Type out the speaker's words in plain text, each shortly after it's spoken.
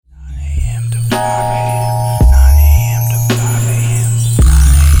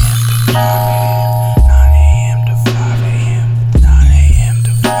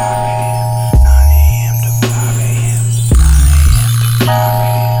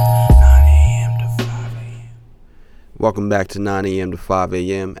Welcome back to 9 a.m. to 5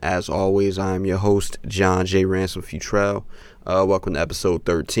 a.m. As always, I am your host, John J. Ransom Futrell. Welcome to episode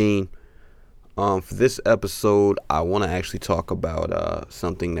 13. For this episode, I want to actually talk about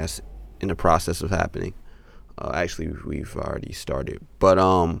something that's in the process of happening. Actually, we've already started. But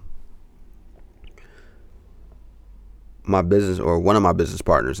one of my business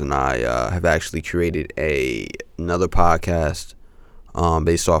partners and I have actually created another podcast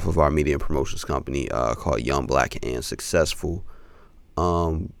based off of our media and promotions company called Young, Black, and Successful.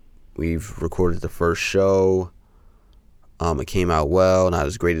 We've recorded the first show. It came out well, not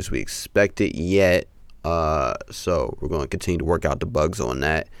as great as we expected yet. So we're going to continue to work out the bugs on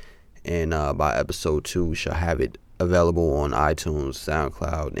that. And by episode 2, we shall have it available on iTunes,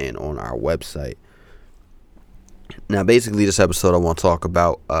 SoundCloud, and on our website. Now, basically, this episode I want to talk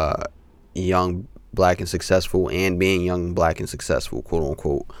about young, black, and successful, and being young, black, and successful, quote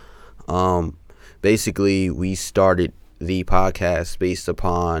unquote. Basically, we started the podcast based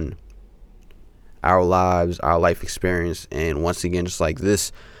upon our lives, our life experience, and once again, just like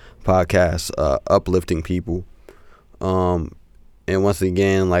this podcast, uplifting people. And once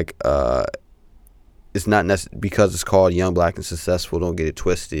again, it's not because it's called Young, Black, and Successful. Don't get it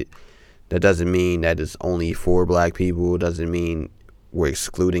twisted. That doesn't mean that it's only for black people. It doesn't mean we're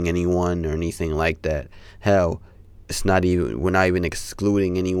excluding anyone or anything like that. Hell, we're not even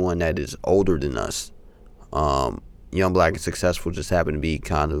excluding anyone that is older than us. Young, Black, and Successful just happened to be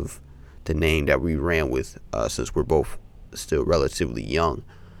kind of the name that we ran with since we're both still relatively young.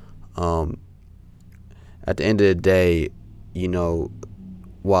 At the end of the day,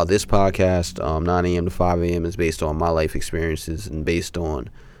 while this podcast, 9 a.m. to 5 a.m. is based on my life experiences and based on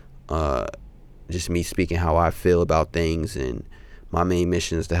just me speaking how I feel about things, and my main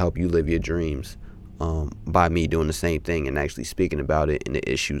mission is to help you live your dreams by me doing the same thing and actually speaking about it and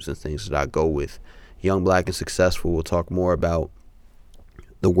the issues and things that I go with. Young, Black, and Successful will talk more about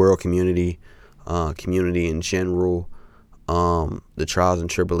the world community, community in general, the trials and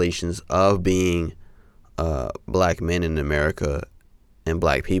tribulations of being black men in America and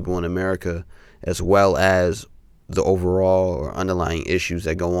black people in America, as well as the overall or underlying issues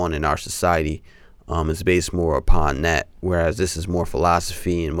that go on in our society. Is based more upon that, whereas this is more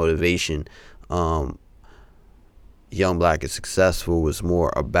philosophy and motivation. Young, Black, and Successful is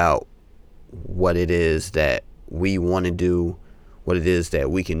more about what it is that we want to do, what it is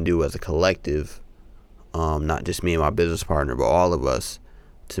that we can do as a collective, not just me and my business partner, but all of us,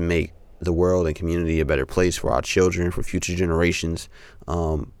 to make the world and community a better place for our children, for future generations.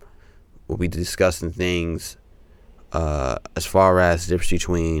 We'll be discussing things as far as the difference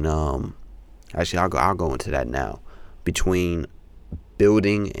between actually, I'll go into that now. Between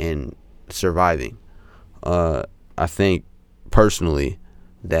building and surviving. I think personally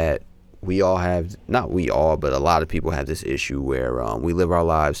that we all have, not we all, but a lot of people have this issue where we live our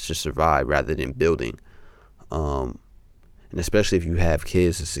lives to survive rather than building. And especially if you have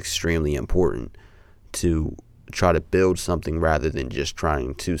kids, it's extremely important to try to build something rather than just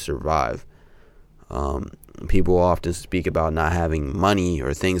trying to survive. People often speak about not having money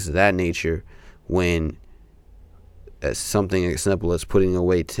or things of that nature, when something as simple as putting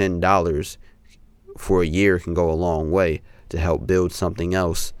away $10 for a year can go a long way to help build something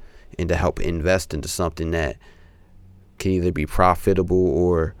else and to help invest into something that can either be profitable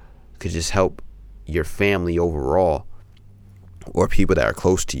or could just help your family overall or people that are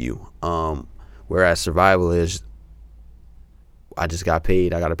close to you. Whereas survival is, I just got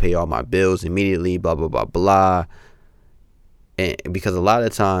paid, I got to pay all my bills immediately, blah, blah, blah, blah. And because a lot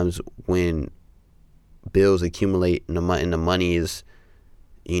of times when bills accumulate and the money is,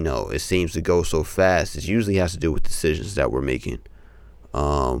 it seems to go so fast, it usually has to do with decisions that we're making.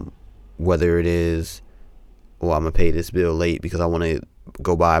 Whether it is, I'm going to pay this bill late because I want to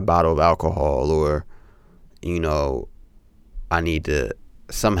go buy a bottle of alcohol, or, I need to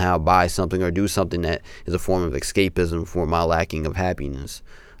somehow buy something or do something that is a form of escapism for my lacking of happiness.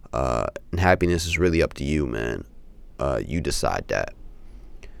 And happiness is really up to you, man. You decide that.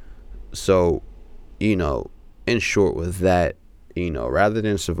 So, in short with that, rather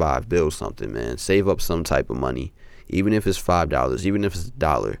than survive, build something, man. Save up some type of money, even if it's $5, even if it's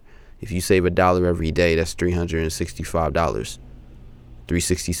 $1. If you save $1 every day, that's $365,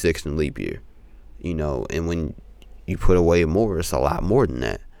 $366 in leap year, and when you put away more, it's a lot more than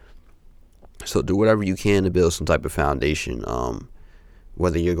that. So do whatever you can to build some type of foundation,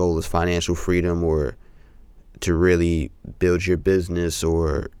 whether your goal is financial freedom or to really build your business,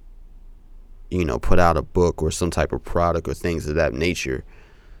 or put out a book or some type of product or things of that nature.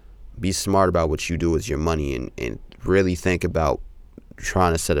 Be smart about what you do with your money, and really think about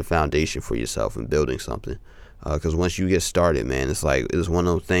trying to set a foundation for yourself and building something. Because once you get started, man, it's one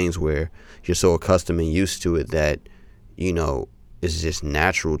of those things where you're so accustomed and used to it that, it's just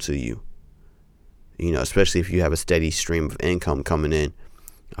natural to you. Especially if you have a steady stream of income coming in.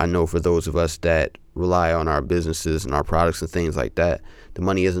 I know for those of us that rely on our businesses and our products and things like that, the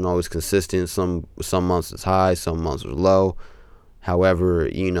money isn't always consistent. Some months it's high, some months it's low. However,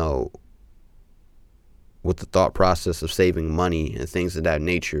 with the thought process of saving money and things of that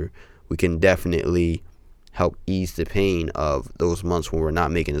nature, we can definitely help ease the pain of those months when we're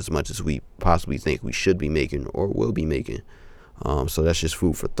not making as much as we possibly think we should be making or will be making. So that's just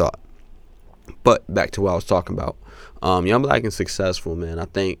food for thought. But back to what I was talking about. Young, Black, and Successful, man. I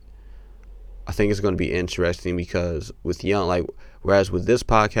think it's going to be interesting because whereas with this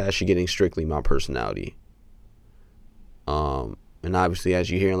podcast, you're getting strictly my personality. And obviously, as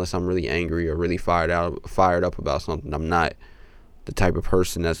you hear, unless I'm really angry or really fired up about something, I'm not the type of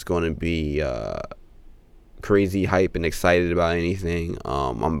person that's going to be crazy hype and excited about anything.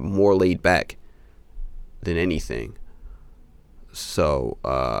 I'm more laid back than anything. So,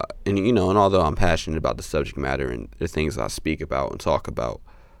 and although I'm passionate about the subject matter and the things I speak about and talk about,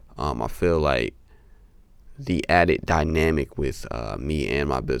 I feel like the added dynamic with me and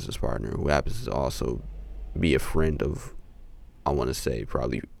my business partner, who happens to also be a friend of, I want to say,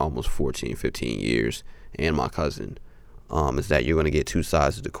 probably almost 14, 15 years, and my cousin, is that you're going to get two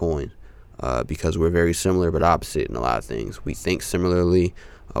sides of the coin, because we're very similar but opposite in a lot of things. We think similarly,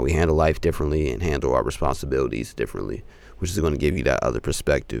 we handle life differently and handle our responsibilities differently, which is going to give you that other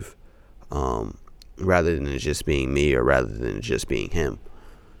perspective, rather than it just being me or rather than it just being him.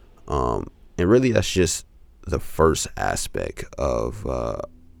 And really, that's just the first aspect of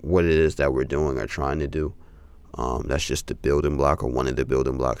what it is that we're doing or trying to do. That's just the building block, or one of the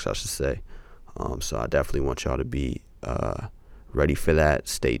building blocks, I should say. So I definitely want y'all to be ready for that.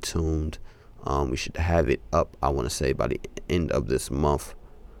 Stay tuned. We should have it up, I want to say, by the end of this month.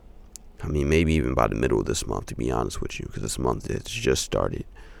 I mean, maybe even by the middle of this month, to be honest with you, because this month has just started.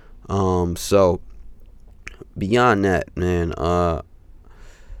 So beyond that, man,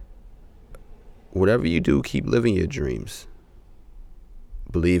 whatever you do, keep living your dreams.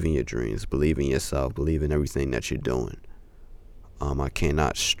 Believe in your dreams. Believe in yourself. Believe in everything that you're doing. I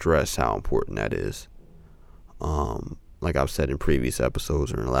cannot stress how important that is. Like I've said in previous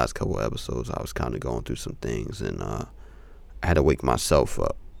episodes or in the last couple of episodes, I was kind of going through some things, and I had to wake myself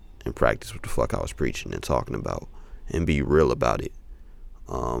up and practice what the fuck I was preaching and talking about and be real about it.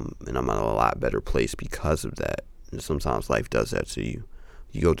 And I'm in a lot better place because of that. And sometimes life does that to you.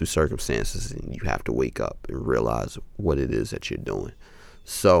 You go through circumstances and you have to wake up and realize what it is that you're doing.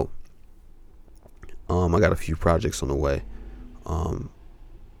 So, I got a few projects on the way.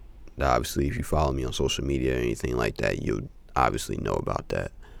 That obviously, if you follow me on social media or anything like that, you'll obviously know about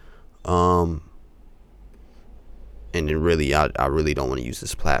that. And then really, I really don't want to use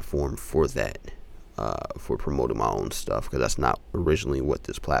this platform for that, for promoting my own stuff, because that's not originally what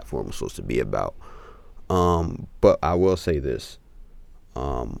this platform was supposed to be about. But I will say this.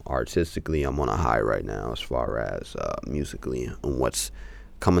 Artistically, I'm on a high right now as far as musically and what's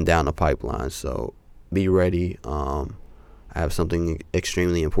coming down the pipeline. So be ready. I have something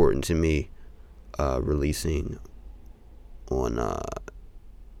extremely important to me releasing on,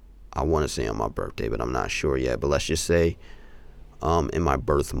 I want to say on my birthday, but I'm not sure yet. But let's just say in my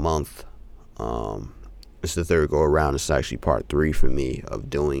birth month. It's the third go around. It's actually part 3 for me of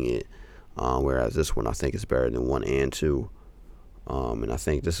doing it. Whereas this one I think is better than 1 and 2. And I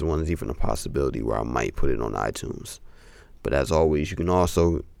think this one is even a possibility where I might put it on iTunes. But as always, you can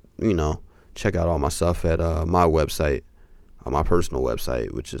also, check out all my stuff at my website, my personal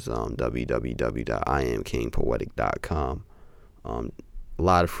website, which is www.iamkingpoetic.com. A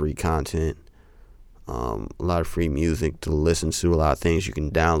lot of free content, a lot of free music to listen to, a lot of things you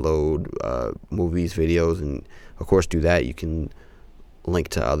can download, movies, videos, and of course do that. You can link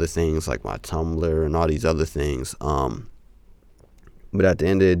to other things like my Tumblr and all these other things. But at the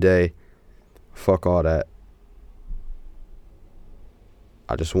end of the day, fuck all that.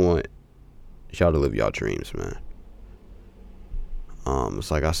 I just want y'all to live y'all dreams, man.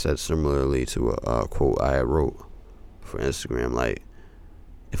 It's like I said similarly to a quote I wrote for Instagram, like,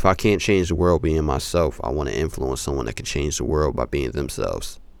 if I can't change the world being myself, I want to influence someone that can change the world by being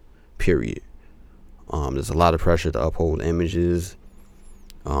themselves. Period. There's a lot of pressure to uphold images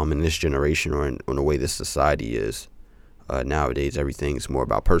in this generation or in the way this society is. Nowadays, everything's more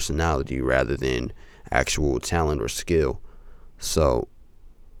about personality rather than actual talent or skill. So,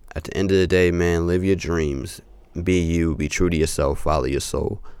 at the end of the day, man, live your dreams. Be you. Be true to yourself. Follow your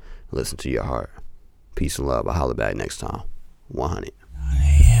soul. Listen to your heart. Peace and love. I'll holler back next time. 100.